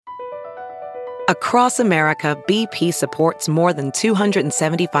Across America, BP supports more than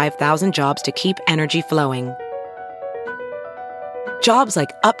 275,000 jobs to keep energy flowing. Jobs like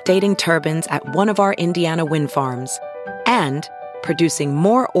updating turbines at one of our Indiana wind farms and producing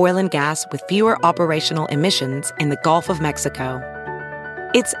more oil and gas with fewer operational emissions in the Gulf of Mexico.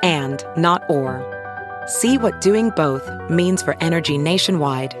 It's and, not or. See what doing both means for energy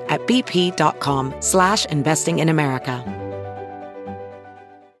nationwide at bp.com/investing in America.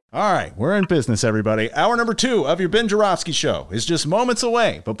 All right, we're in business, everybody. Hour number 2 of your Ben Joravsky Show is just moments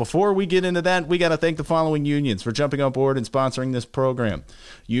away. But before we get into that, we got to thank the following unions for jumping on board and sponsoring this program.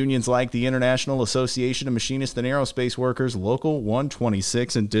 Unions like the International Association of Machinists and Aerospace Workers, Local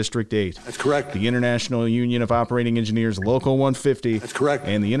 126 and District 8. That's correct. The International Union of Operating Engineers, Local 150. That's correct.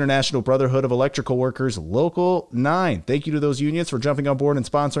 And the International Brotherhood of Electrical Workers, Local 9. Thank you to those unions for jumping on board and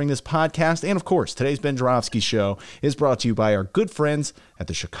sponsoring this podcast. And, of course, today's Ben Joravsky Show is brought to you by our good friends at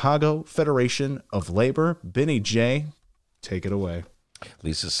the Chicago Federation of Labor. Benny J., take it away.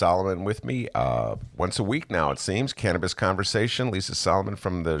 Lisa Solomon with me once a week now, it seems. Cannabis Conversation. Lisa Solomon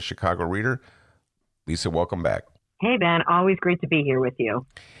from the Chicago Reader. Lisa, welcome back. Hey, Ben. Always great to be here with you.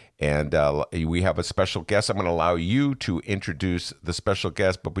 And we have a special guest. I'm going to allow you to introduce the special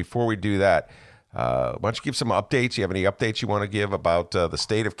guest. But before we do that, why don't you give some updates? You have any updates you want to give about the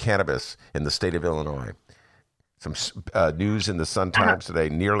state of cannabis in the state of Illinois? Some news in the Sun-Times today,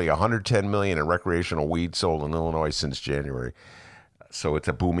 nearly $110 million in recreational weed sold in Illinois since January. So it's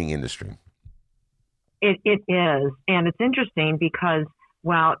a booming industry. It is. And it's interesting because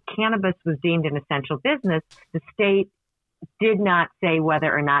while cannabis was deemed an essential business, the state did not say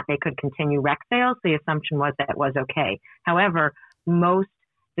whether or not they could continue rec sales. The assumption was that it was okay. However, most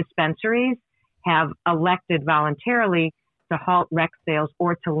dispensaries have elected voluntarily to halt rec sales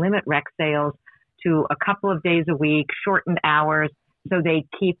or to limit rec sales to a couple of days a week, shortened hours, so they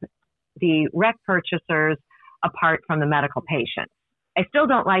keep the rec purchasers apart from the medical patients. I still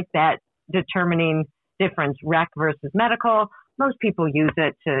don't like that determining difference, rec versus medical. Most people use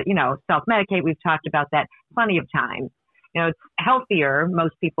it to, self-medicate. We've talked about that plenty of times. It's healthier,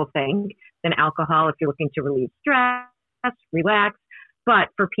 most people think, than alcohol if you're looking to relieve stress, relax. But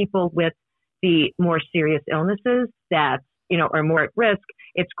for people with the more serious illnesses that are more at risk,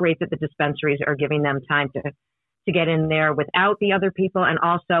 it's great that the dispensaries are giving them time to get in there without the other people. And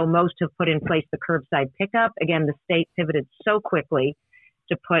also most have put in place the curbside pickup. Again, the state pivoted so quickly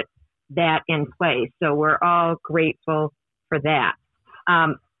to put that in place. So we're all grateful for that.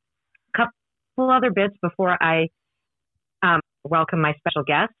 Couple other bits before I welcome my special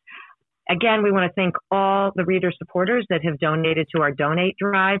guest. Again, we want to thank all the reader supporters that have donated to our donate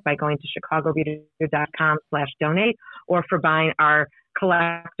drive by going to chicagoreader.com/donate, or for buying our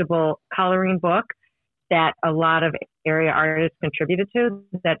collectible coloring book that a lot of area artists contributed to,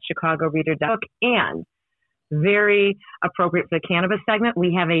 that Chicago Reader book. And very appropriate for the cannabis segment,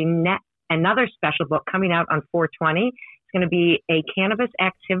 we have another special book coming out on 4/20. It's going to be a cannabis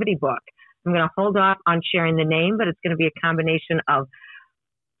activity book. I'm going to hold off on sharing the name, but it's going to be a combination of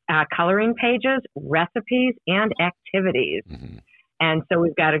coloring pages, recipes, and activities. Mm-hmm. And so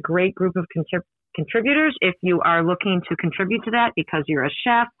we've got a great group of contributors. If you are looking to contribute to that because you're a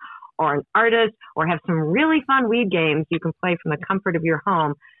chef or an artist or have some really fun weed games you can play from the comfort of your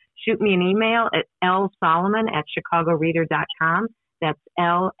home, shoot me an email at lsolomon@chicagoreader.com. That's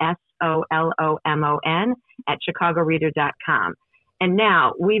LSOLOMON @chicagoreader.com. And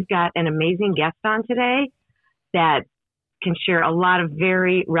now we've got an amazing guest on today that can share a lot of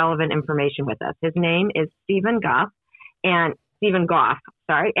very relevant information with us. His name is Stephen Gough, and he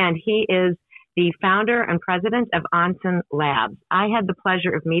is the founder and president of Onsen Labs. I had the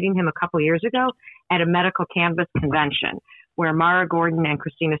pleasure of meeting him a couple years ago at a medical cannabis convention where Mara Gordon and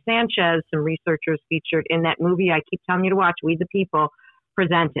Christina Sanchez, some researchers featured in that movie I keep telling you to watch, We the People,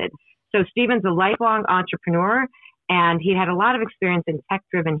 presented. So Stephen's a lifelong entrepreneur, and he had a lot of experience in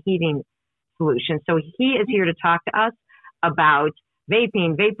tech-driven heating solutions. So he is here to talk to us about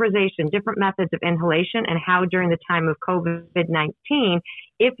vaping, vaporization, different methods of inhalation, and how during the time of COVID-19,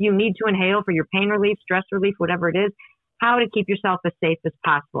 if you need to inhale for your pain relief, stress relief, whatever it is, how to keep yourself as safe as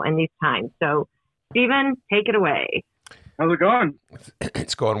possible in these times. So, Stephen, take it away. How's it going?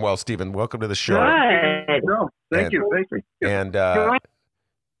 It's going well, Stephen. Welcome to the show. Good. Thank you. And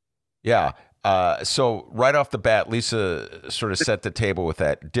so right off the bat, Lisa sort of set the table with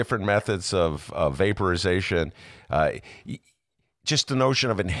that. Different methods of vaporization. Just the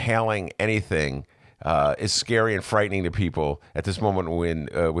notion of inhaling anything is scary and frightening to people at this moment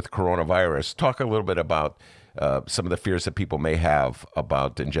with coronavirus. Talk a little bit about some of the fears that people may have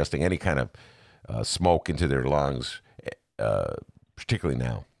about ingesting any kind of smoke into their lungs, particularly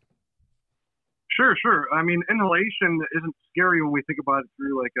now. Sure. I mean, inhalation isn't scary when we think about it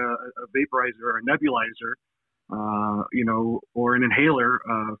through like a vaporizer or a nebulizer, or an inhaler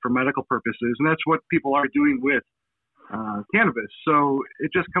for medical purposes. And that's what people are doing with cannabis. So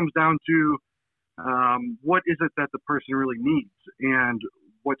it just comes down to what is it that the person really needs and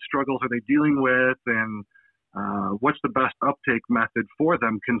what struggles are they dealing with, and what's the best uptake method for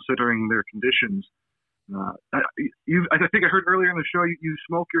them considering their conditions. I think I heard earlier in the show you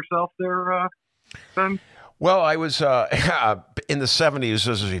smoke yourself there, Ben? Well, I was in the 70s. I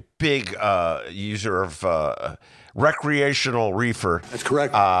was a big user of recreational reefer. That's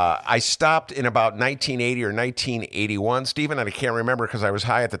correct. I stopped in about 1980 or 1981, Stephen, and I can't remember because I was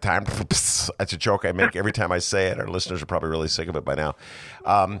high at the time. That's a joke I make every time I say it. Our listeners are probably really sick of it by now.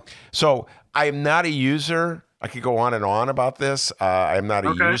 So I am not a user. I could go on and on about this. I am not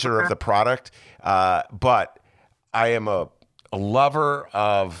a user of the product, but I am a lover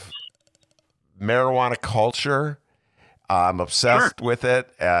of marijuana culture. I'm obsessed with it.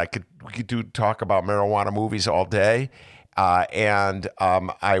 We could talk about marijuana movies all day. And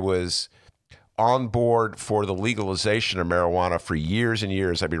I was on board for the legalization of marijuana for years and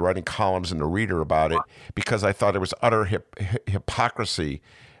years. I've been writing columns in the Reader about it because I thought it was utter hypocrisy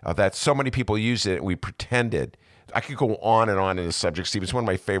that so many people used it and we pretended. I could go on and on in this subject, Steve. It's one of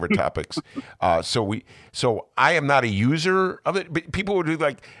my favorite topics. So I am not a user of it. But people would be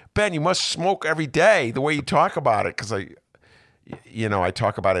like, Ben, you must smoke every day the way you talk about it. Because I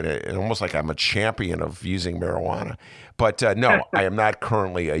talk about it almost like I'm a champion of using marijuana. But no, I am not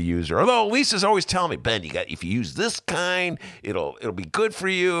currently a user. Although Lisa's always telling me, Ben, if you use this kind, it'll be good for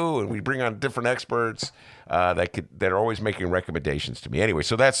you. And we bring on different experts that are always making recommendations to me. Anyway,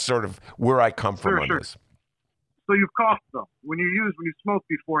 so that's sort of where I come from on this. So you've coughed though. When you smoked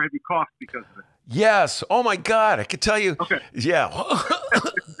before, have you coughed because of it? Yes. Oh my God, I could tell you. Okay. Yeah.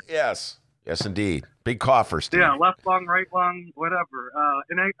 Yes, indeed. Big cougher, Steve. Yeah, left lung, right lung, whatever.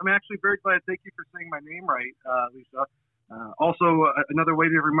 And I'm actually very glad. Thank you for saying my name right, Lisa. Also, another way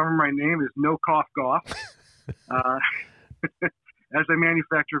to remember my name is No Cough Gough. As I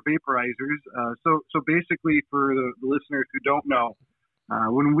manufacture vaporizers. So basically, for the listeners who don't know,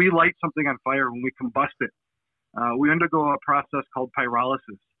 when we light something on fire, when we combust it, we undergo a process called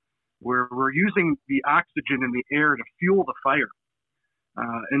pyrolysis, where we're using the oxygen in the air to fuel the fire.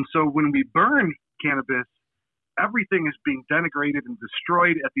 And so when we burn cannabis, everything is being denigrated and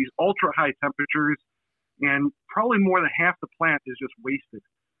destroyed at these ultra high temperatures, and probably more than half the plant is just wasted.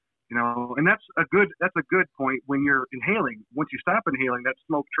 And that's a good point when you're inhaling. Once you stop inhaling, that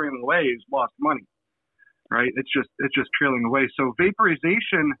smoke trailing away is lost money, right? It's just trailing away. So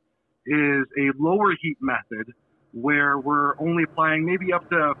vaporization is a lower heat method where we're only applying maybe up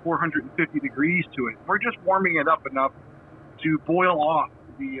to 450 degrees to it. We're just warming it up enough to boil off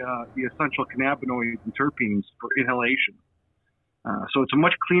the essential cannabinoids and terpenes for inhalation. So it's a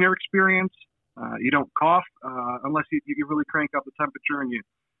much cleaner experience. You don't cough unless you really crank up the temperature and you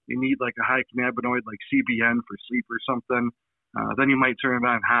need like a high cannabinoid like CBN for sleep or something. Then you might turn it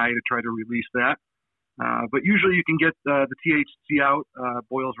on high to try to release that. But usually you can get the THC out,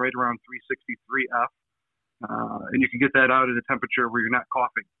 boils right around 363 F. And you can get that out at a temperature where you're not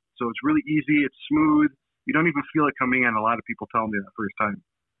coughing. So it's really easy. It's smooth. You don't even feel it coming in. A lot of people tell me that first time.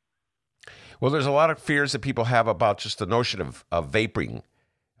 Well, there's a lot of fears that people have about just the notion of vaping.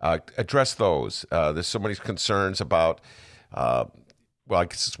 Address those. There's so many concerns about, I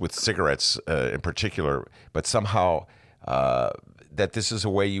guess it's with cigarettes in particular, but somehow that this is a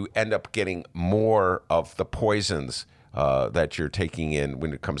way you end up getting more of the poisons that you're taking in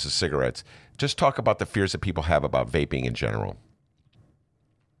when it comes to cigarettes. Just talk about the fears that people have about vaping in general.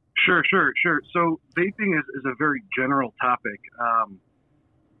 Sure. So vaping is a very general topic.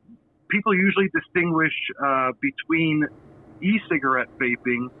 People usually distinguish between e-cigarette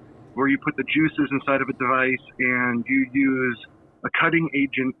vaping, where you put the juices inside of a device and you use a cutting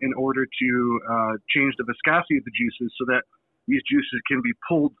agent in order to change the viscosity of the juices so that these juices can be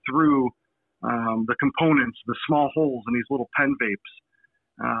pulled through the components, the small holes in these little pen vapes.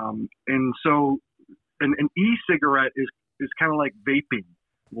 And so an e-cigarette is kind of like vaping,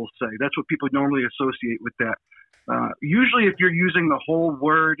 we'll say. That's what people normally associate with that. Usually if you're using the whole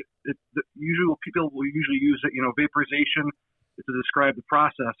word, people will usually use it, vaporization to describe the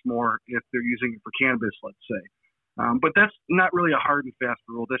process more if they're using it for cannabis, let's say. But that's not really a hard and fast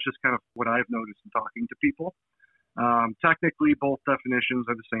rule. That's just kind of what I've noticed in talking to people. Technically, both definitions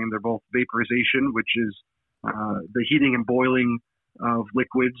are the same. They're both vaporization, which is the heating and boiling of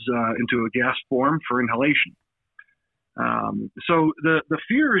liquids into a gas form for inhalation. So the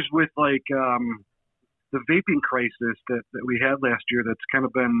fears with the vaping crisis that we had last year, that's kind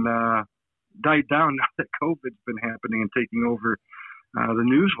of been died down now that COVID's been happening and taking over the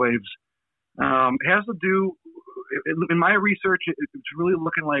news waves. It has to do, in my research, it's really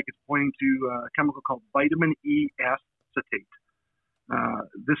looking like it's pointing to a chemical called vitamin E acetate.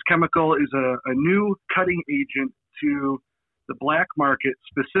 This chemical is a new cutting agent to the black market,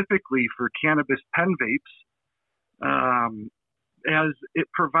 specifically for cannabis pen vapes, as it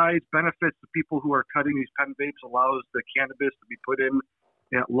provides benefits to people who are cutting these pen vapes, allows the cannabis to be put in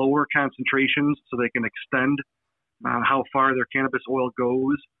at lower concentrations so they can extend how far their cannabis oil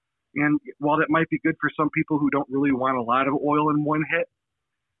goes. And while that might be good for some people who don't really want a lot of oil in one hit,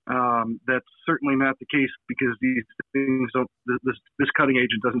 that's certainly not the case because these things this cutting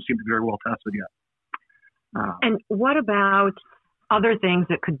agent doesn't seem to be very well tested yet. And what about other things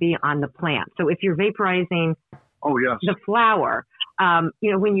that could be on the plant? So if you're vaporizing the flower,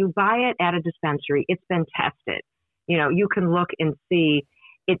 when you buy it at a dispensary, it's been tested. You can look and see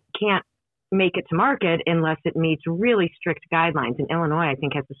it can't make it to market unless it meets really strict guidelines. And Illinois, I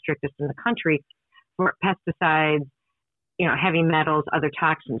think, has the strictest in the country for pesticides, heavy metals, other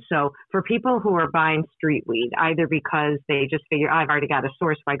toxins. So for people who are buying street weed, either because they just figure, I've already got a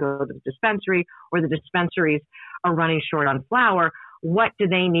source if I go to the dispensary, or the dispensaries are running short on flour, what do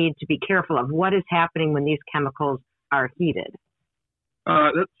they need to be careful of? What is happening when these chemicals are heated?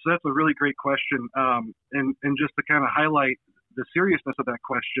 That's a really great question. And just to kind of highlight the seriousness of that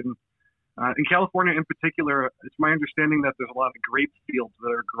question, in California in particular, it's my understanding that there's a lot of grape fields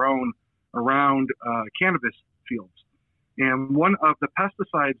that are grown around cannabis fields. And one of the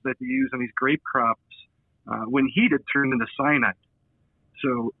pesticides that they use on these grape crops, when heated, turn into cyanide.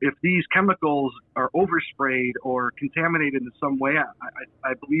 So if these chemicals are oversprayed or contaminated in some way,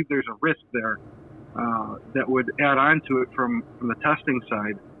 I believe there's a risk there that would add on to it from the testing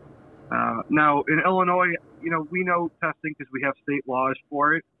side. Now, in Illinois, we know testing because we have state laws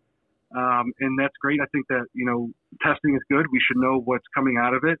for it. And that's great. I think that, testing is good. We should know what's coming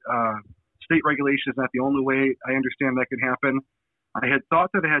out of it. State regulation is not the only way I understand that can happen. I had thought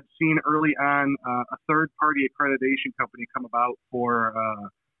that I had seen early on a third-party accreditation company come about for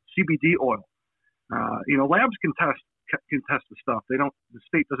CBD oil. Labs can test the stuff. The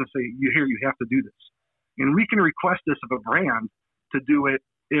state doesn't say you have to do this, and we can request this of a brand to do it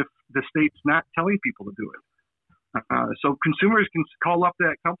if the state's not telling people to do it. So consumers can call up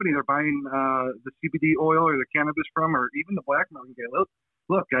that company they're buying the CBD oil or the cannabis from, or even the black market, and go,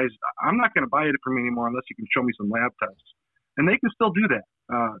 look, guys, I'm not going to buy it from you anymore unless you can show me some lab tests. And they can still do that.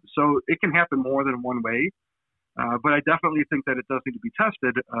 So it can happen more than one way. But I definitely think that it does need to be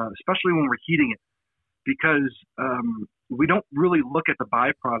tested, especially when we're heating it, because we don't really look at the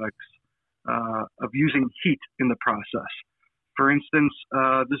byproducts of using heat in the process. For instance,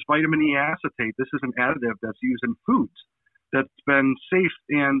 this vitamin E acetate, this is an additive that's used in foods that's been safe.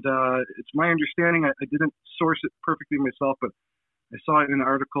 And it's my understanding, I didn't source it perfectly myself, but I saw it in an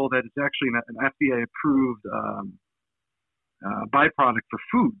article that it's actually an FDA-approved byproduct for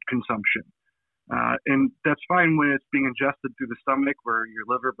food consumption. And that's fine when it's being ingested through the stomach where your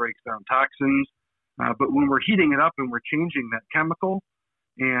liver breaks down toxins. But when we're heating it up and we're changing that chemical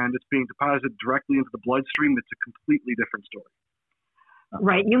and it's being deposited directly into the bloodstream, it's a completely different story.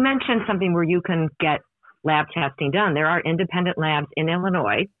 Right. You mentioned something where you can get lab testing done. There are independent labs in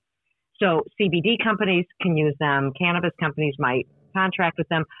Illinois. So CBD companies can use them. Cannabis companies might contract with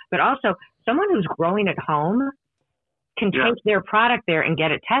them. But also someone who's growing at home can take their product there and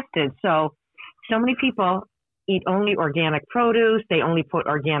get it tested. So many people eat only organic produce. They only put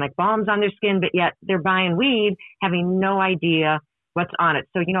organic balms on their skin, but yet they're buying weed having no idea what's on it.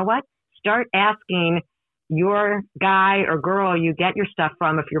 So you know what? Start asking your guy or girl you get your stuff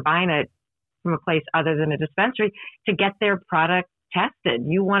from, if you're buying it from a place other than a dispensary, to get their product tested.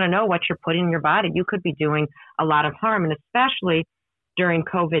 You want to know what you're putting in your body. You could be doing a lot of harm, and especially during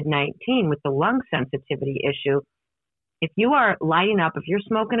COVID-19 with the lung sensitivity issue. If you are lighting up, if you're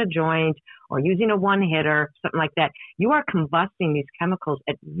smoking a joint or using a one-hitter, something like that, you are combusting these chemicals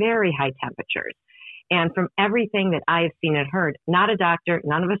at very high temperatures. And from everything that I have seen and heard, not a doctor,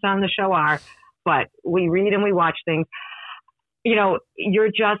 none of us on the show are, but we read and we watch things, you're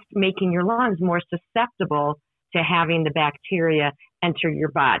just making your lungs more susceptible to having the bacteria enter your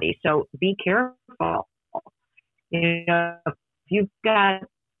body. So be careful. If you've got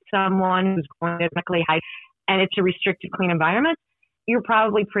someone who's going to medically high, and it's a restricted, clean environment, you're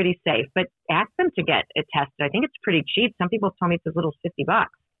probably pretty safe. But ask them to get it tested. I think it's pretty cheap. Some people told me it's as little as $50.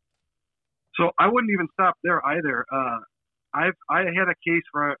 So I wouldn't even stop there either. I had a case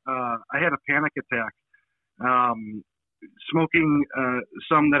where I had a panic attack, smoking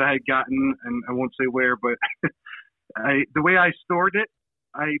some that I had gotten, and I won't say where, but the way I stored it,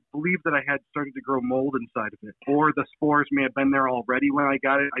 I believe that I had started to grow mold inside of it, or the spores may have been there already when I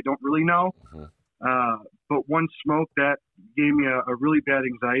got it. I don't really know. But one smoke that gave me a really bad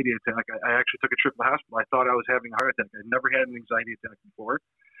anxiety attack. I actually took a trip to the hospital. I thought I was having a heart attack. I'd never had an anxiety attack before.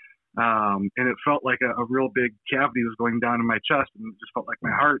 And it felt like a real big cavity was going down in my chest, and it just felt like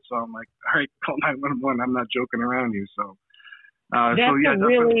my heart. So I'm like, all right, call 911. I'm not joking around you. So, that's a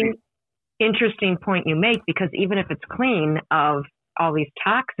really interesting point you make, because even if it's clean of all these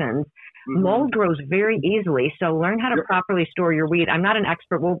toxins, mold grows very easily. So learn how to properly store your weed. I'm not an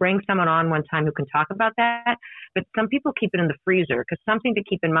expert. We'll bring someone on one time who can talk about that. But some people keep it in the freezer, because something to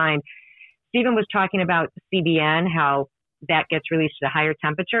keep in mind, Stephen was talking about CBN, how that gets released at a higher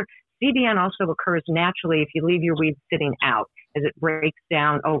temperature. CBN also occurs naturally if you leave your weed sitting out. As it breaks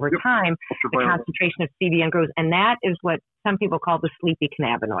down over time, the concentration of CBN grows. And that is what some people call the sleepy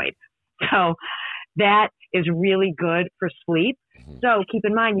cannabinoid. So that is really good for sleep. So keep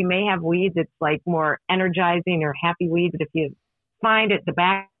in mind, you may have weed that's like more energizing or happy weed, but if you find it at the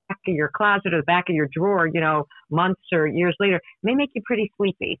back of your closet or the back of your drawer, months or years later, it may make you pretty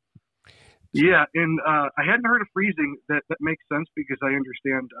sleepy. Yeah, and I hadn't heard of freezing. That makes sense, because I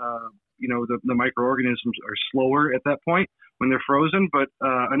understand, the microorganisms are slower at that point when they're frozen. But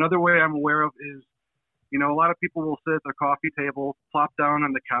another way I'm aware of is, a lot of people will sit at their coffee table, plop down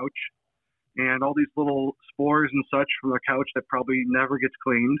on the couch, and all these little spores and such from the couch that probably never gets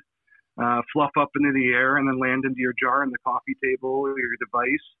cleaned, fluff up into the air and then land into your jar on the coffee table or your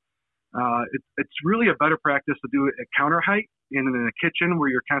device. It's really a better practice to do it at counter height and in a kitchen where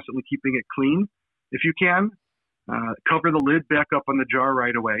you're constantly keeping it clean, if you can. Cover the lid back up on the jar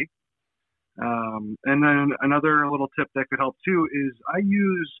right away. And then another little tip that could help too is I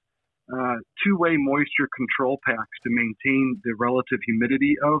use two-way moisture control packs to maintain the relative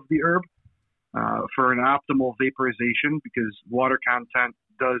humidity of the herb for an optimal vaporization, because water content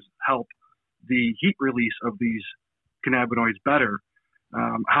does help the heat release of these cannabinoids better.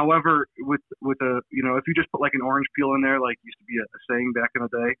 However, with if you just put like an orange peel in there, like used to be a saying back in the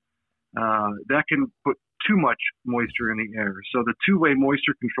day, that can put too much moisture in the air. So the two-way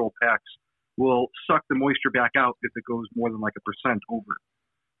moisture control packs will suck the moisture back out if it goes more than like 1% over.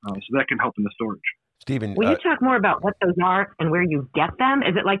 So that can help in the storage. Stephen, will you talk more about what those are and where you get them?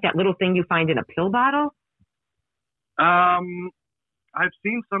 Is it like that little thing you find in a pill bottle? I've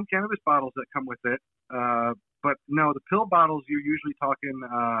seen some cannabis bottles that come with it. But no, the pill bottles, you're usually talking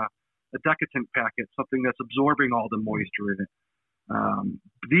a decadent packet, something that's absorbing all the moisture in it.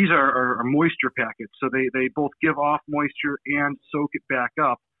 These are moisture packets, so they both give off moisture and soak it back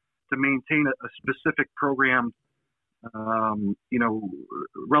up to maintain a specific programmed,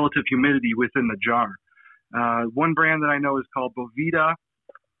 relative humidity within the jar. One brand that I know is called Boveda,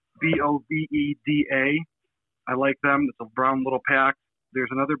 Boveda. I like them. It's a brown little pack. There's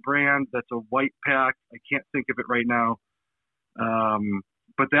another brand that's a white pack. I can't think of it right now.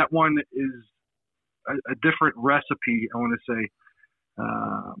 But that one is a different recipe, I want to say.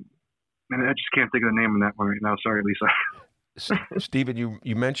 And I just can't think of the name of that one right now. Sorry, Lisa. Stephen,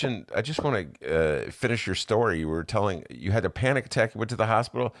 you mentioned, I just want to finish your story. You were telling, you had a panic attack, you went to the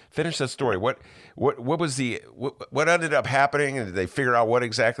hospital. Finish that story. What was what ended up happening? And did they figure out what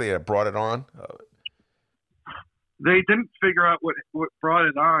exactly brought it on? They didn't figure out what brought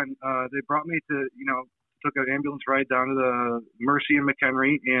it on. They brought me to, took an ambulance ride down to the Mercy in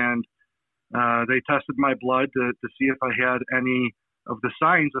McHenry, and they tested my blood to see if I had any of the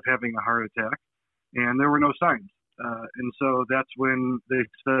signs of having a heart attack, and there were no signs. And so that's when they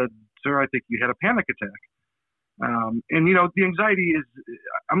said, "Sir, I think you had a panic attack." And the anxiety is,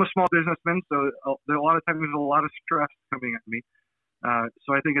 I'm a small businessman, so a lot of times there's a lot of stress coming at me.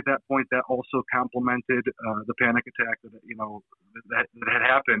 So I think at that point that also complemented the panic attack that had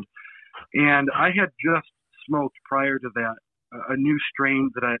happened. And I had just smoked prior to that a new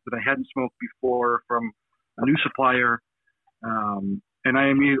strain that I hadn't smoked before from a new supplier, and I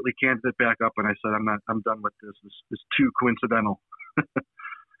immediately canned it back up and I said, I'm done with this. It's too coincidental.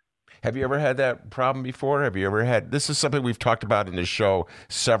 Have you ever had that problem before? Have you ever had? This is something we've talked about in this show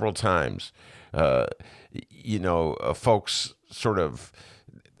several times. Folks sort of,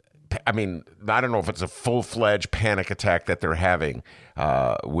 I don't know if it's a full-fledged panic attack that they're having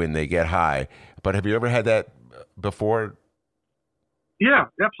when they get high, but have you ever had that before? Yeah,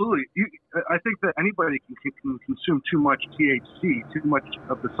 absolutely. I think that anybody can consume too much THC, too much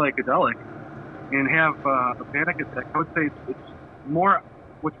of the psychedelic, and have a panic attack. I would say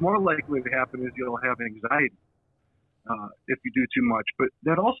what's more likely to happen is you'll have anxiety if you do too much, but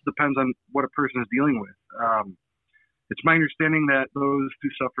that also depends on what a person is dealing with. It's my understanding that those who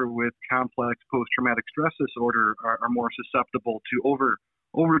suffer with complex post-traumatic stress disorder are more susceptible to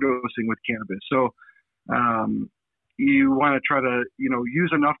overdosing with cannabis. So you want to try to,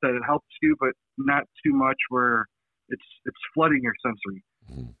 use enough that it helps you, but not too much where it's flooding your sensory.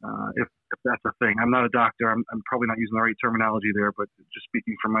 If that's a thing. I'm not a doctor. I'm probably not using the right terminology there, but just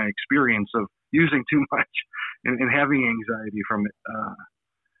speaking from my experience of using too much and having anxiety from it.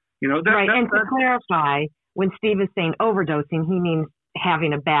 Right. And to clarify, when Steve is saying overdosing, he means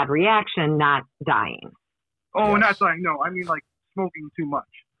having a bad reaction, not dying. Oh, yes. Not dying. No, I mean like smoking too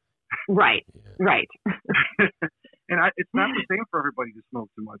much. Right. Right. And it's not the same for everybody to smoke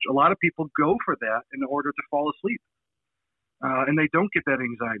too much. A lot of people go for that in order to fall asleep. And they don't get that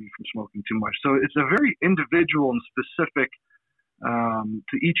anxiety from smoking too much. So it's a very individual and specific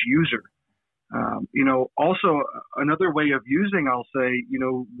to each user. Also another way of using, I'll say,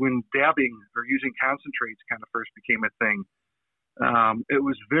 when dabbing or using concentrates kind of first became a thing, it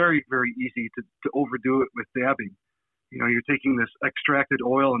was very, very easy to overdo it with dabbing. You're taking this extracted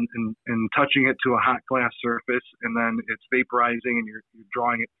oil and touching it to a hot glass surface, and then it's vaporizing, and you're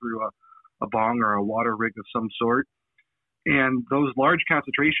drawing it through a bong or a water rig of some sort. And those large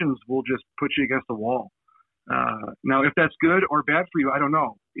concentrations will just put you against the wall. Now, if that's good or bad for you, I don't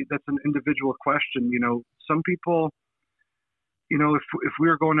know. That's an individual question. Some people, if we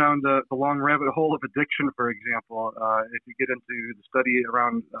were going down the long rabbit hole of addiction, for example, if you get into the study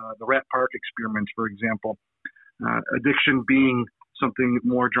around the rat park experiments, for example, addiction being something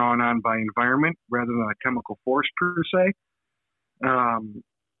more drawn on by environment rather than a chemical force per se.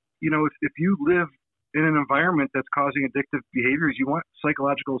 If you live in an environment that's causing addictive behaviors, you want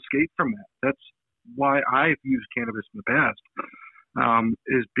psychological escape from that. That's why I've used cannabis in the past,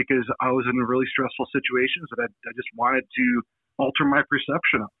 is because I was in really stressful situations that I just wanted to alter my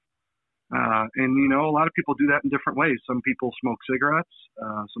perception of. And a lot of people do that in different ways. Some people smoke cigarettes.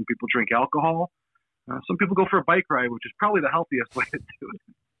 Some people drink alcohol. Some people go for a bike ride, which is probably the healthiest way to do it,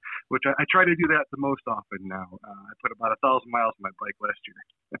 which I try to do that the most often now. I put about 1,000 miles on my bike last year.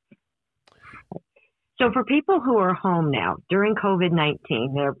 So for people who are home now during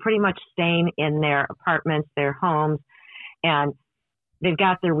COVID-19, they're pretty much staying in their apartments, their homes, and they've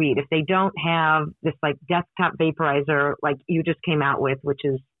got their weed. If they don't have this like desktop vaporizer like you just came out with, which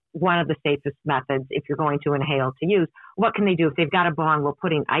is one of the safest methods if you're going to inhale to use, what can they do? If they've got a bong, will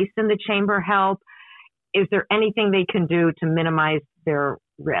putting ice in the chamber help? Is there anything they can do to minimize their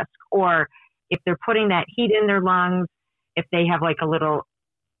risk? Or if they're putting that heat in their lungs, if they have like a little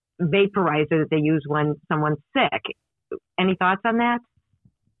vaporizer that they use when someone's sick. Any thoughts on that?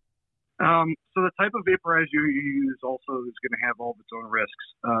 So the type of vaporizer you use also is going to have all of its own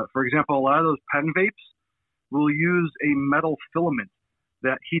risks. For example, a lot of those pen vapes will use a metal filament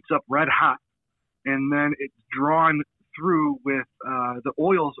that heats up red hot, and then it's drawn through with the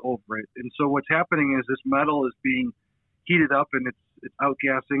oils over it. And so what's happening is this metal is being heated up, and it's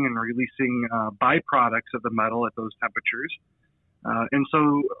outgassing and releasing byproducts of the metal at those temperatures. And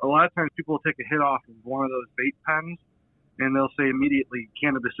so a lot of times people will take a hit off of one of those vape pens, and they'll say immediately,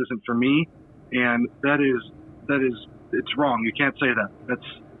 cannabis isn't for me. And it's wrong. You can't say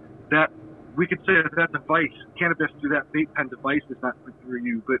that. We could say that device, cannabis through that vape pen device is not for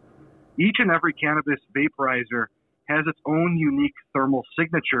you. But each and every cannabis vaporizer has its own unique thermal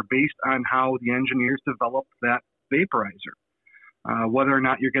signature based on how the engineers developed that vaporizer. Whether or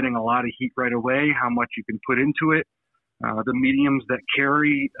not you're getting a lot of heat right away, how much you can put into it, the mediums that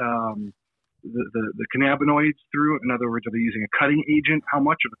carry the cannabinoids through. In other words, are they using a cutting agent? How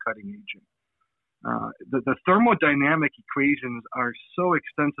much of a cutting agent? The thermodynamic equations are so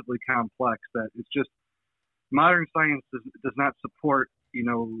extensively complex that it's just modern science does not support,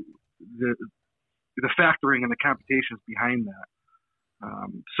 the factoring and the computations behind that.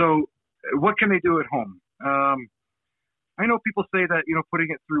 So what can they do at home? I know people say that, putting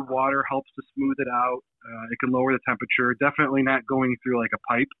it through water helps to smooth it out. It can lower the temperature. Definitely not going through like a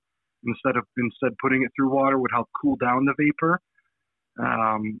pipe. Instead putting it through water would help cool down the vapor.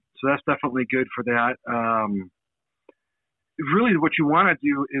 So that's definitely good for that. Really what you want to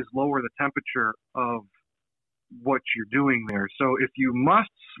do is lower the temperature of what you're doing there. So if you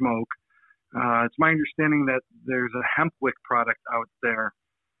must smoke, it's my understanding that there's a hemp wick product out there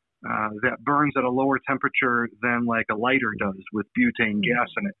that burns at a lower temperature than like a lighter does with butane gas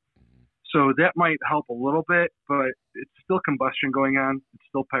in it. So that might help a little bit, but it's still combustion going on. It's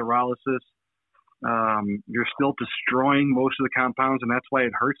still pyrolysis. You're still destroying most of the compounds, and that's why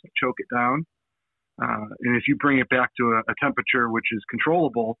it hurts to choke it down. And if you bring it back to a temperature which is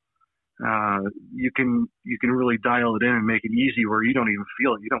controllable, you can really dial it in and make it easy where you don't even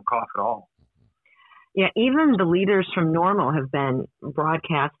feel it. You don't cough at all. Yeah, even the leaders from NORML have been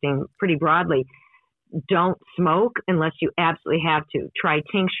broadcasting pretty broadly. don't smoke unless you absolutely have to. Try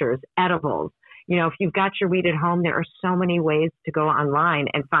tinctures, edibles. If you've got your weed at home, there are so many ways to go online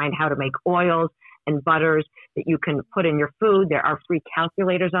and find how to make oils and butters that you can put in your food. There are free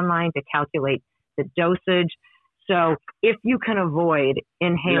calculators online to calculate the dosage. So if you can avoid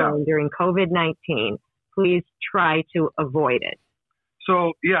inhaling during COVID-19, please try to avoid it.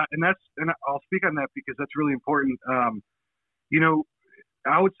 So, and I'll speak on that because that's really important.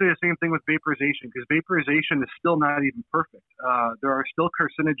 I would say the same thing with vaporization, because vaporization is still not even perfect. There are still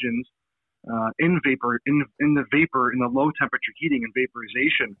carcinogens in the vapor, in the low temperature heating and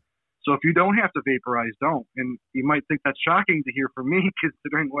vaporization. So if you don't have to vaporize, don't. And you might think that's shocking to hear from me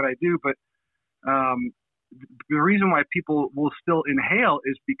considering what I do, but the reason why people will still inhale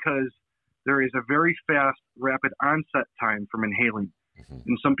is because there is a very fast, rapid onset time from inhaling.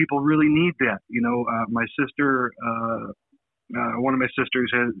 And some people really need that. My sister, one of my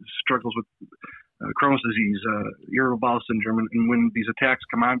sisters struggles with Crohn's disease, irritable bowel syndrome, and when these attacks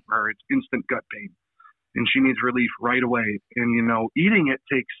come on for her, it's instant gut pain, and she needs relief right away. And eating it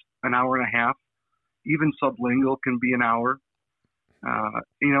takes an hour and a half. Even sublingual can be an hour.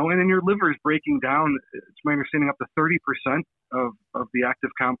 And then your liver is breaking down. It's my understanding up to 30% of the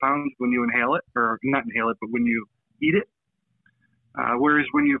active compounds when you inhale it, or not inhale it, but when you eat it. Whereas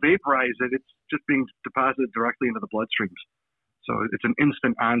when you vaporize it, it's just being deposited directly into the bloodstreams. So it's an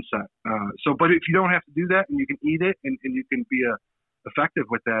instant onset. But if you don't have to do that and you can eat it and you can be effective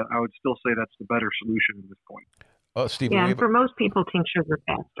with that, I would still say that's the better solution at this point. Oh, Stephen, and for most people, tinctures are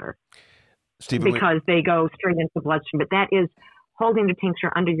faster Stephen, because they go straight into the bloodstream. But that is holding the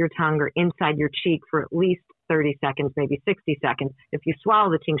tincture under your tongue or inside your cheek for at least 30 seconds, maybe 60 seconds. If you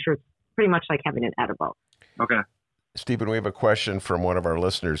swallow the tincture, it's pretty much like having an edible. Okay. Stephen, we have a question from one of our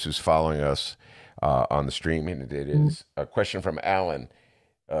listeners who's following us on the stream, and it is a question from Alan.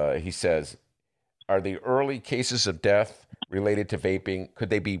 He says, are the early cases of death related to vaping, could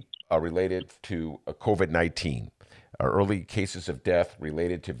they be related to COVID-19? Are early cases of death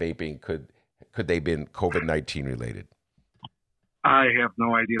related to vaping, could they have been COVID-19 related? I have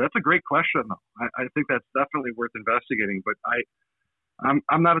no idea. That's a great question, though. I think that's definitely worth investigating, but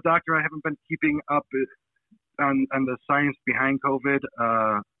I'm not a doctor. I haven't been keeping up on the science behind COVID,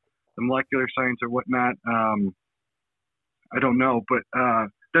 the molecular science or whatnot. I don't know, but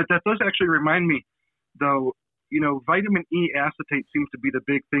that does actually remind me, though. Vitamin E acetate seems to be the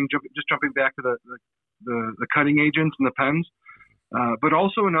big thing. Just jumping back to the cutting agents and the pens, but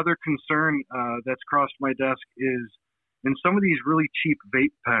also another concern that's crossed my desk is in some of these really cheap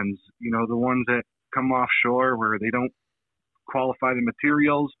vape pens. The ones that come offshore where they don't qualify the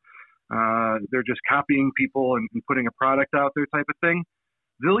materials. They're just copying people and putting a product out there type of thing.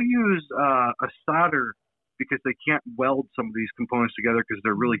 They'll use a solder because they can't weld some of these components together because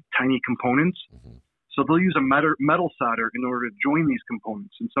they're really tiny components. Mm-hmm. So they'll use a metal solder in order to join these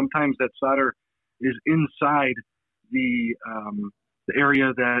components. And sometimes that solder is inside the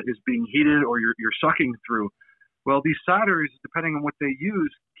area that is being heated or you're sucking through. Well, these solders, depending on what they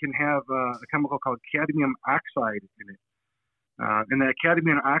use, can have a chemical called cadmium oxide in it. And that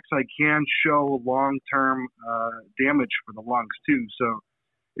cadmium oxide can show long-term damage for the lungs too. So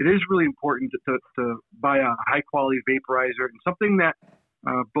it is really important to buy a high-quality vaporizer and something that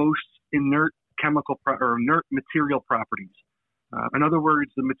boasts inert inert material properties. In other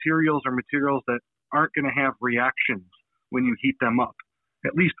words, the materials are materials that aren't going to have reactions when you heat them up,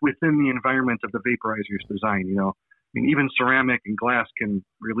 at least within the environment of the vaporizer's design. Even ceramic and glass can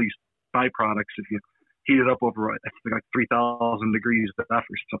release byproducts if you heat it up over, I think, like 3,000 degrees F or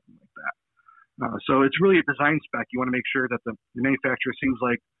something like that. So it's really a design spec. You want to make sure that the manufacturer seems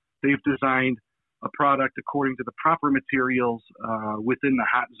like they've designed a product according to the proper materials within the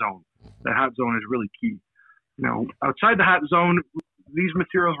hot zone. The hot zone is really key. Outside the hot zone, these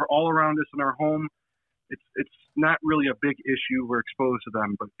materials are all around us in our home. It's not really a big issue. We're exposed to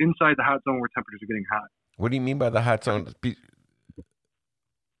them. But inside the hot zone where temperatures are getting hot. What do you mean by the hot zone?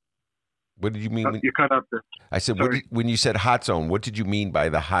 What did you mean? You cut out there. I said, when you said hot zone, what did you mean by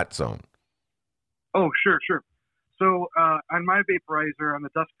the hot zone? Oh, sure. So on my vaporizer, on the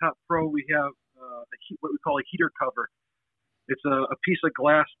Desktop Pro, we have what we call a heater cover. It's a piece of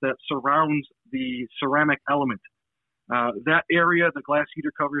glass that surrounds the ceramic element. That area, the glass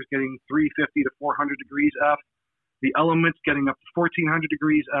heater cover is getting 350 to 400 degrees F. The element's getting up to 1400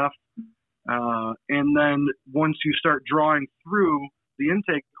 degrees F. And then once you start drawing through the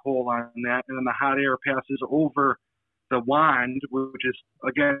intake hole on that, and then the hot air passes over the wand, which is,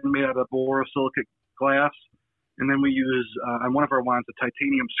 again, made out of borosilicate glass. And then we use, on one of our wands, a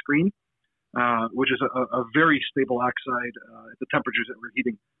titanium screen, which is a very stable oxide at the temperatures that we're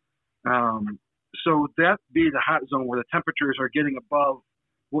heating. So that be the hot zone where the temperatures are getting above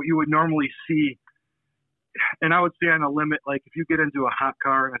what you would normally see. And I would say on a limit, like if you get into a hot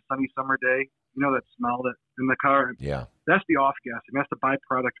car on a sunny summer day, you know that smell that in the car? Yeah. That's the off-gassing. That's the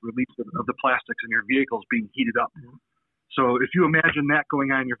byproduct release of the plastics in your vehicles being heated up. So if you imagine that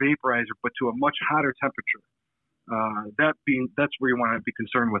going on in your vaporizer, but to a much hotter temperature, that's where you want to be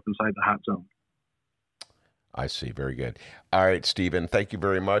concerned with inside the hot zone. I see. Very good. All right, Stephen, thank you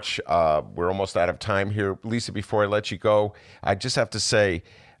very much. We're almost out of time here. Lisa, before I let you go, I just have to say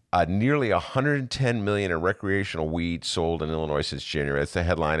nearly $110 million in recreational weed sold in Illinois since January. That's the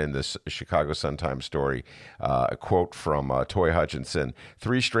headline in this Chicago Sun-Times story. A quote from Toy Hutchinson.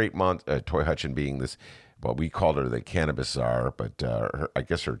 3 straight months, Toy Hutchinson being this, well, we called her the cannabis czar, but I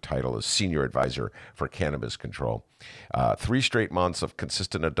guess her title is Senior Advisor for Cannabis Control. 3 straight months of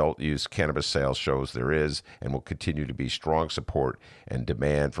consistent adult use cannabis sales shows there is and will continue to be strong support and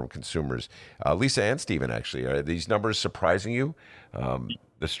demand from consumers. Lisa and Stephen, actually, are these numbers surprising you?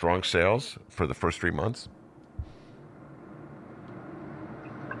 The strong sales for the first 3 months?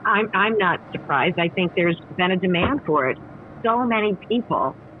 I'm not surprised. I think there's been a demand for it. So many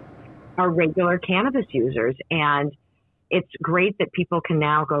people are regular cannabis users, and it's great that people can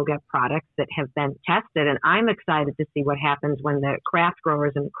now go get products that have been tested. And I'm excited to see what happens when the craft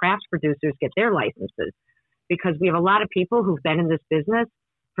growers and craft producers get their licenses, because we have a lot of people who've been in this business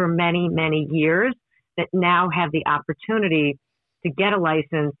for many, many years that now have the opportunity to get a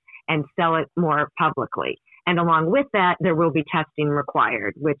license and sell it more publicly. And along with that, there will be testing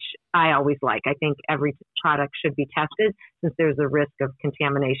required, which I always like. I think every product should be tested since there's a risk of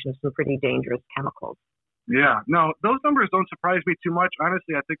contamination of some pretty dangerous chemicals. Yeah, no, those numbers don't surprise me too much.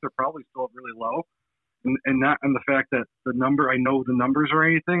 Honestly, I think they're probably still really low. And not in the fact that I know the numbers or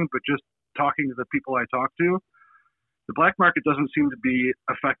anything, but just talking to the people I talk to, the black market doesn't seem to be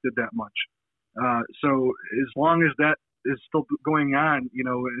affected that much. So as long as that is still going on,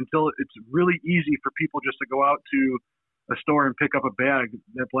 until it's really easy for people just to go out to a store and pick up a bag,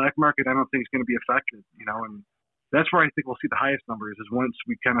 that black market, I don't think is going to be affected, and that's where I think we'll see the highest numbers is once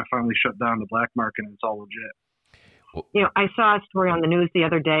we kind of finally shut down the black market and it's all legit. I saw a story on the news the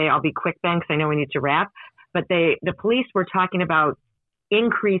other day. I'll be quick, Ben, because I know we need to wrap, but the police were talking about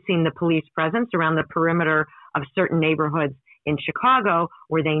increasing the police presence around the perimeter of certain neighborhoods in Chicago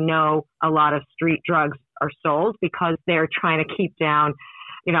where they know a lot of street drugs are sold because they're trying to keep down,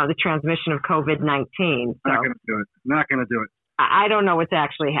 the transmission of COVID-19. So, Not going to do it. I don't know what's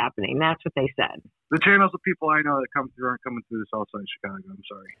actually happening. That's what they said. The channels of people I know that come through aren't coming through the south side of Chicago. I'm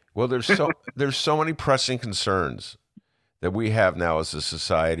sorry. Well, there's so many pressing concerns that we have now as a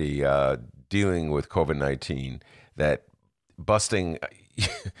society dealing with COVID-19 that busting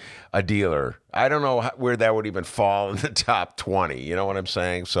a dealer, I don't know where that would even fall in the top 20. You know what I'm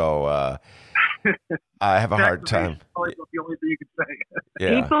saying? So I have a hard time. That's the only thing you can say.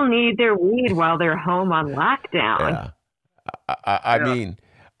 Yeah. People need their weed while they're home on lockdown. Yeah. I mean,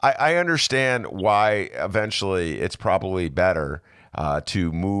 I understand why eventually it's probably better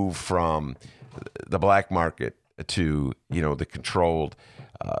to move from the black market to, the controlled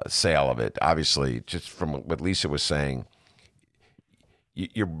sale of it. Obviously, just from what Lisa was saying,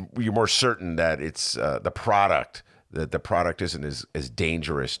 you're more certain that it's the product, that the product isn't as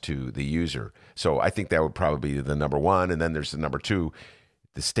dangerous to the user. So I think that would probably be the number one. And then there's the number two.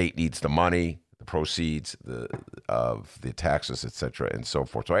 The state needs the money, the proceeds of the taxes, et cetera, and so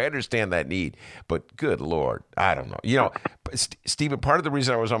forth. So I understand that need, but good Lord, I don't know. Stephen, part of the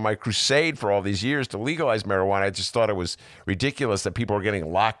reason I was on my crusade for all these years to legalize marijuana, I just thought it was ridiculous that people were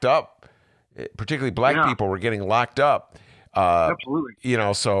getting locked up, particularly black people were getting locked up. Absolutely.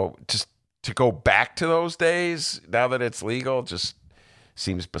 So just to go back to those days now that it's legal just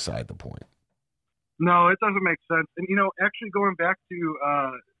seems beside the point. No, it doesn't make sense. And, actually going back to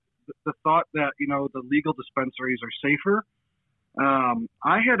the thought that, the legal dispensaries are safer,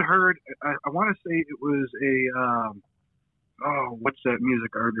 I had heard, I want to say it was what's that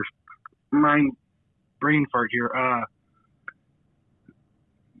music artist? Brain fart here.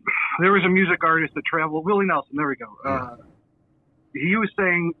 There was a music artist that traveled, Willie Nelson, there we go. He was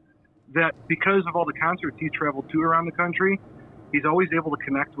saying that because of all the concerts he traveled to around the country, he's always able to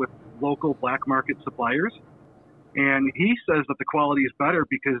connect with local black market suppliers. And he says that the quality is better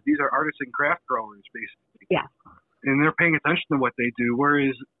because these are artisan craft growers, basically. Yeah. And they're paying attention to what they do,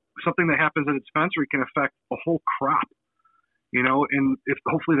 whereas something that happens at a dispensary can affect a whole crop. And if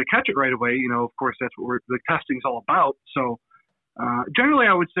hopefully they catch it right away, of course, that's what the testing's all about. So generally,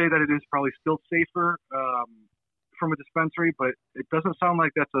 I would say that it is probably still safer from a dispensary, but it doesn't sound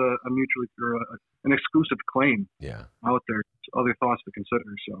like that's a mutually or an exclusive claim out there. Other thoughts to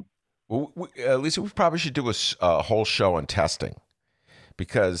consider. So. Well, Lisa, we probably should do a whole show on testing,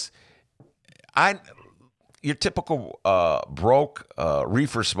 because your typical broke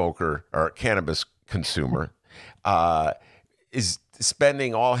reefer smoker or cannabis consumer is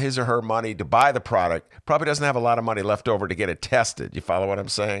spending all his or her money to buy the product, probably doesn't have a lot of money left over to get it tested. You follow what I'm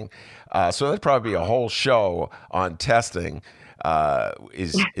saying? So there'd probably be a whole show on testing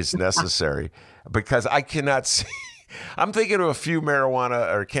is necessary, because I cannot see. I'm thinking of a few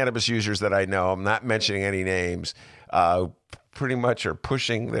marijuana or cannabis users that I know, I'm not mentioning any names, pretty much are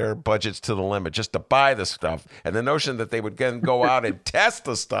pushing their budgets to the limit just to buy the stuff. And the notion that they would then go out and test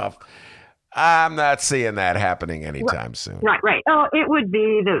the stuff, I'm not seeing that happening anytime soon. Right. Oh, it would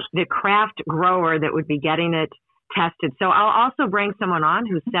be the craft grower that would be getting it tested. So I'll also bring someone on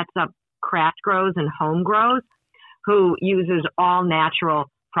who sets up craft grows and home grows, who uses all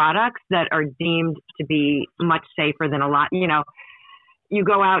natural products that are deemed to be much safer than a lot. You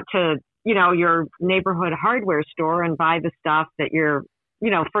go out to, your neighborhood hardware store and buy the stuff that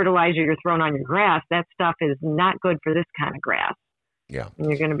fertilizer you're throwing on your grass. That stuff is not good for this kind of grass. Yeah. And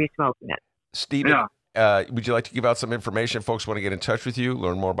you're going to be smoking it. Stephen, would you like to give out some information? If folks want to get in touch with you,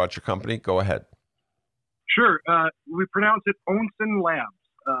 learn more about your company, go ahead. Sure. We pronounce it Onsen Labs.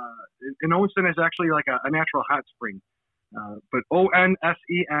 And Onsen is actually like a natural hot spring. But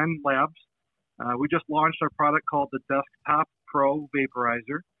ONSEN Labs. We just launched our product called the Desktop Pro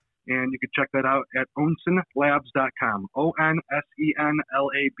Vaporizer, and you can check that out at onsenlabs.com.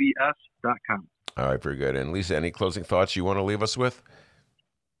 ONSENLABS.com. All right, very good. And Lisa, any closing thoughts you want to leave us with?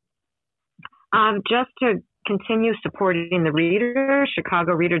 Just to continue supporting the reader,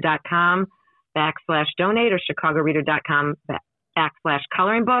 chicagoreader.com/donate or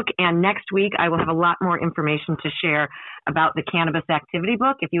chicagoreader.com/coloring book. And next week, I will have a lot more information to share about the cannabis activity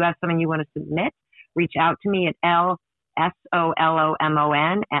book. If you have something you want to submit, reach out to me at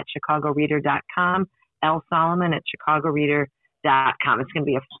LSOLOMON at chicagoreader.com, lsolomon at chicagoreader.com. It's going to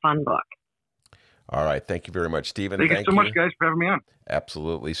be a fun book. All right. Thank you very much, Stephen. Thank you so much, guys, for having me on.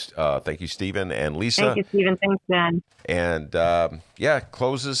 Absolutely. Thank you, Stephen and Lisa. Thank you, Stephen. Thanks, Ben. And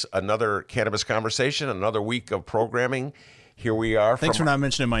closes another cannabis conversation, another week of programming. Here we are. Thanks for not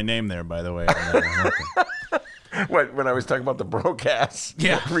mentioning my name there, by the way. When I was talking about the broke-ass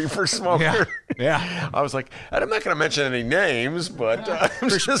reefer smoker. Yeah. I was like, I'm not going to mention any names, but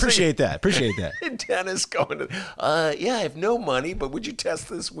appreciate that. Dennis going, I have no money, but would you test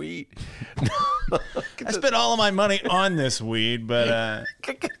this weed? I spent all of my money on this weed, but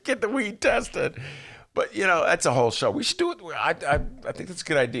get the weed tested. But that's a whole show. We should do it. I think that's a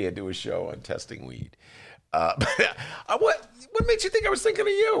good idea. Do a show on testing weed. What makes you think I was thinking of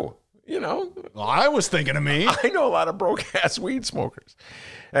you? Well, I was thinking of me. I know a lot of broke-ass weed smokers.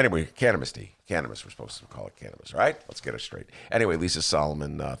 Anyway, cannabis tea. Cannabis, we're supposed to call it cannabis, right? Let's get it straight. Anyway, Lisa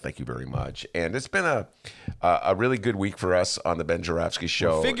Solomon, thank you very much. And it's been a really good week for us on the Ben Joravsky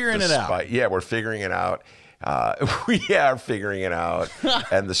Show. We're figuring it out. Yeah, we're figuring it out. We are figuring it out.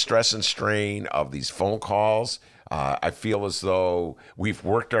 And the stress and strain of these phone calls, I feel as though we've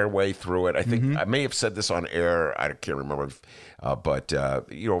worked our way through it. I think I may have said this on air. I can't remember. But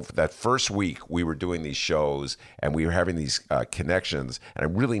that first week we were doing these shows and we were having these connections, and I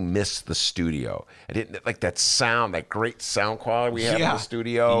really missed the studio. I didn't like that sound, that great sound quality we had in the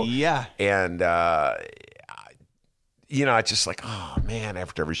studio. Yeah. And, I just like, oh man,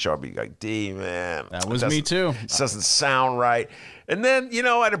 after every show I'd be like, D, man. That was me too. It doesn't sound right. And then,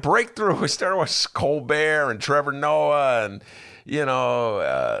 I had a breakthrough. I started watching Colbert and Trevor Noah and,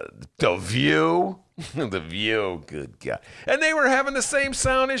 The View. The View, good God. And they were having the same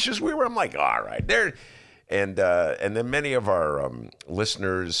sound issues we were. I'm like, all right. And then many of our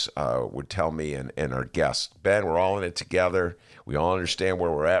listeners would tell me, and our guests, Ben, we're all in it together. We all understand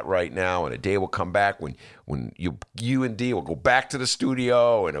where we're at right now, and a day will come back when you and Dee will go back to the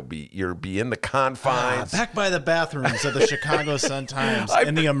studio, and you'll be in the confines, back by the bathrooms of the Chicago Sun-Times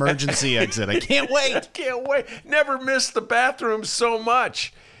and the emergency exit. I can't wait. Never missed the bathroom so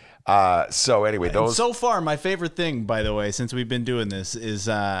much. So anyway, so far my favorite thing, by the way, since we've been doing this, is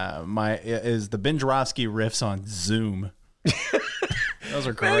the Ben Joravsky riffs on Zoom. Those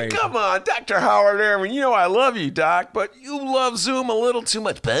are great. Man, come on, Dr. Howard Ehrman. I love you, Doc, but you love Zoom a little too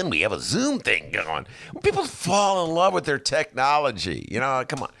much. Ben, we have a Zoom thing going. When people fall in love with their technology,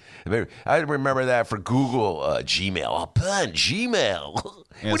 come on. I remember that for Google Gmail. Oh, Ben, Gmail.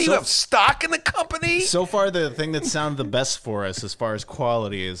 Yeah, What do you have, stock in the company? So far, the thing that sounded the best for us as far as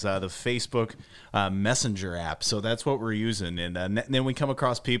quality is the Facebook Messenger app. So that's what we're using. And then we come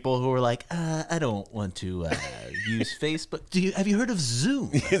across people who are like, I don't want to use Facebook. Have you heard of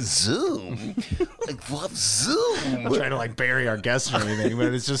Zoom? Zoom? I love Zoom. I'm trying to like bury our guests or anything,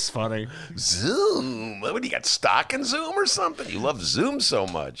 but it's just funny. Zoom? What, do you got stock in Zoom or something? You love Zoom so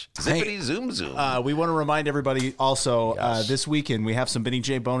much. Zippity Zoom. We want to remind everybody also this weekend we have some Benny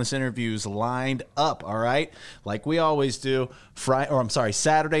J bonus interviews lined up, all right? Like we always do,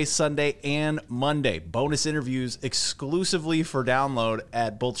 Saturday, Sunday, and Monday. Bonus interviews exclusively for download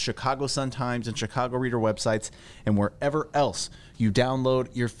at both Chicago Sun-Times and Chicago Reader websites and wherever else you download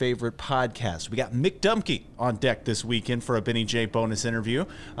your favorite podcast. We got Mick Dumke on deck this weekend for a Benny J bonus interview.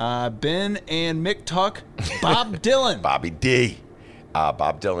 Ben and Mick talk Bob Dylan. Bobby D.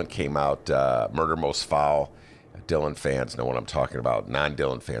 Bob Dylan came out, Murder Most Foul. Dylan fans know what I'm talking about.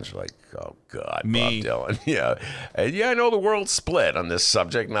 Non-Dylan fans are like, oh, God, Me. Bob Dylan. Yeah. And yeah, I know the world's split on this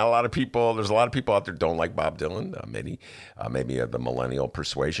subject. There's a lot of people out there don't like Bob Dylan, maybe of the millennial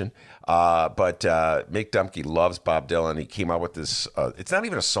persuasion. But Mick Dumke loves Bob Dylan. He came out with this, it's not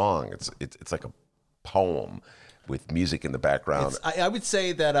even a song. It's like a poem with music in the background. I would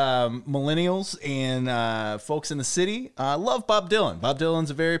say that millennials and folks in the city love Bob Dylan. Bob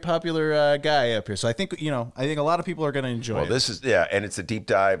Dylan's a very popular guy up here, so I think a lot of people are going to enjoy it. This is and it's a deep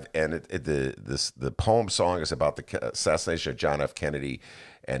dive, and the poem song is about the assassination of John F. Kennedy,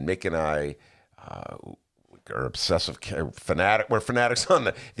 and Mick and I are obsessive fanatic. We're fanatics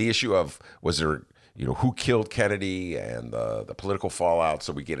on the issue of was there. Who killed Kennedy and the political fallout.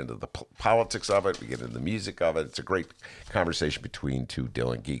 So we get into the politics of it. We get into the music of it. It's a great conversation between two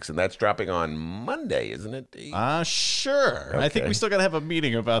Dylan geeks. And that's dropping on Monday, isn't it, Dave? Sure. Okay. I think we still got to have a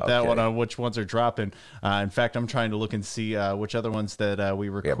meeting about that one on which ones are dropping. In fact, I'm trying to look and see which other ones that we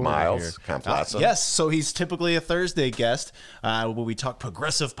recorded here. Miles Kampf-Lasson. Yes. So he's typically a Thursday guest where we talk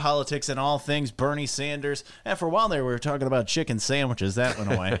progressive politics and all things Bernie Sanders. And for a while there, we were talking about chicken sandwiches. That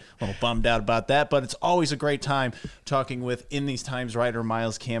went away. A little bummed out about that. But it's always a great time talking with In These Times writer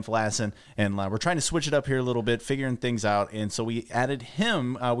Miles Kampf-Lasson, and we're trying to switch it up here a little bit, figuring things out, and so we added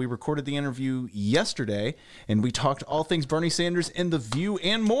him. We recorded the interview yesterday, and we talked all things Bernie Sanders and The View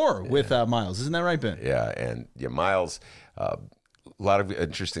and more with Miles. Isn't that right, Ben? Yeah, and Miles, a lot of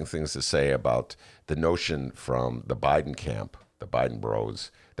interesting things to say about the notion from the Biden camp, the Biden bros,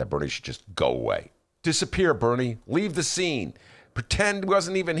 that Bernie should just go away. Disappear, Bernie. Leave the scene. Pretend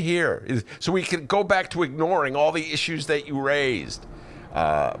wasn't even here, so we can go back to ignoring all the issues that you raised.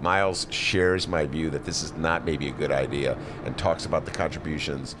 Miles shares my view that this is not maybe a good idea and talks about the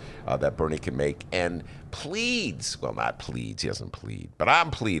contributions that Bernie can make and pleads, well, not pleads, he doesn't plead, but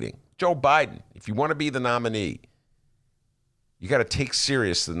I'm pleading. Joe Biden, if you want to be the nominee, you got to take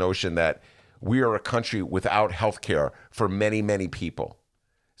serious the notion that we are a country without health care for many, many people.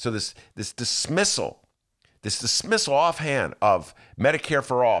 So this dismissal offhand of Medicare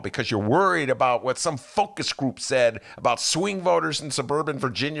for all because you're worried about what some focus group said about swing voters in suburban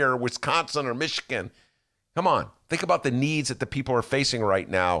Virginia or Wisconsin or Michigan. Come on, think about the needs that the people are facing right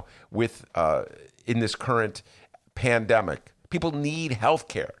now with in this current pandemic. People need health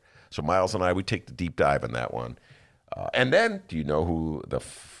care. So Miles and I, we take the deep dive on that one. And then, do you know who the...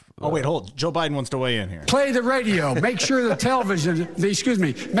 Oh, wait, hold. Joe Biden wants to weigh in here. Play the radio. Make sure the television,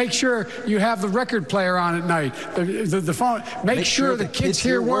 make sure you have the record player on at night. The phone. Make sure the kids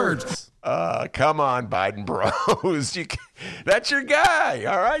hear words. Come on, Biden bros. That's your guy.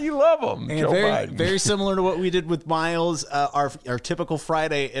 All right, you love him. And Joe Biden. Very similar to what we did with Miles, our typical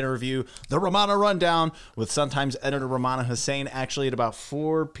Friday interview, the Romana Rundown with Sun-Times editor Romana Hussein. Actually, at about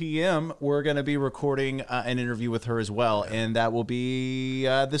 4 p.m., we're going to be recording an interview with her as well, and that will be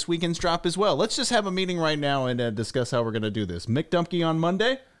this weekend's drop as well. Let's just have a meeting right now and discuss how we're going to do this. Mick Dumke on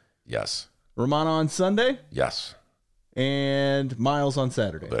Monday? Yes. Romana on Sunday? Yes. And Miles on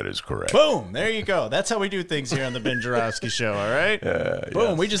Saturday. That is correct. Boom! There you go. That's how we do things here on the Ben Joravsky Show, all right?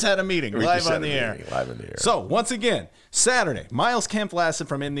 Boom, yes. We just had a meeting live on the air. So, once again, Saturday, Miles Kampf-Lasson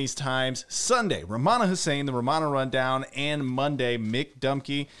from In These Times. Sunday, Romana Hussein, the Romana Rundown. And Monday, Mick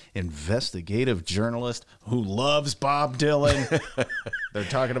Dumke, investigative journalist who loves Bob Dylan. They're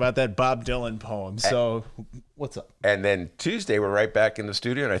talking about that Bob Dylan poem. So, what's up? And then Tuesday, we're right back in the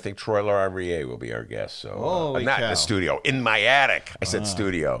studio, and I think Troy Laurier will be our guest. So, not in the studio, in my attic. I said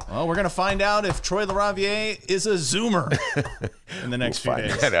studio. Well, we're going to find out if Troy Laurier is a Zoomer in the next few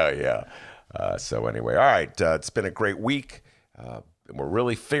days. So anyway, all right. It's been a great week. We're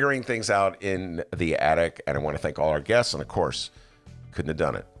really figuring things out in the attic, and I want to thank all our guests, and of course, Couldn't have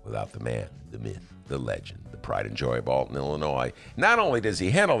done it without the man, the myth, the legend, the pride and joy of Alton, Illinois. Not only does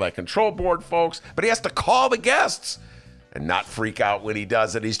he handle that control board, folks, but he has to call the guests and not freak out when he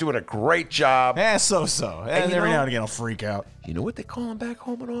does it. He's doing a great job. So. And every now and again, I'll freak out. You know what they call him back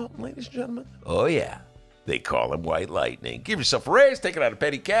home in Alton, ladies and gentlemen? Oh, yeah. They call him White Lightning. Give yourself a raise. Take it out of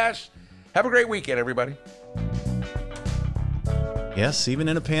petty cash. Have a great weekend, everybody. Yes, even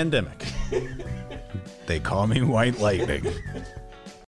in a pandemic. They call me White Lightning.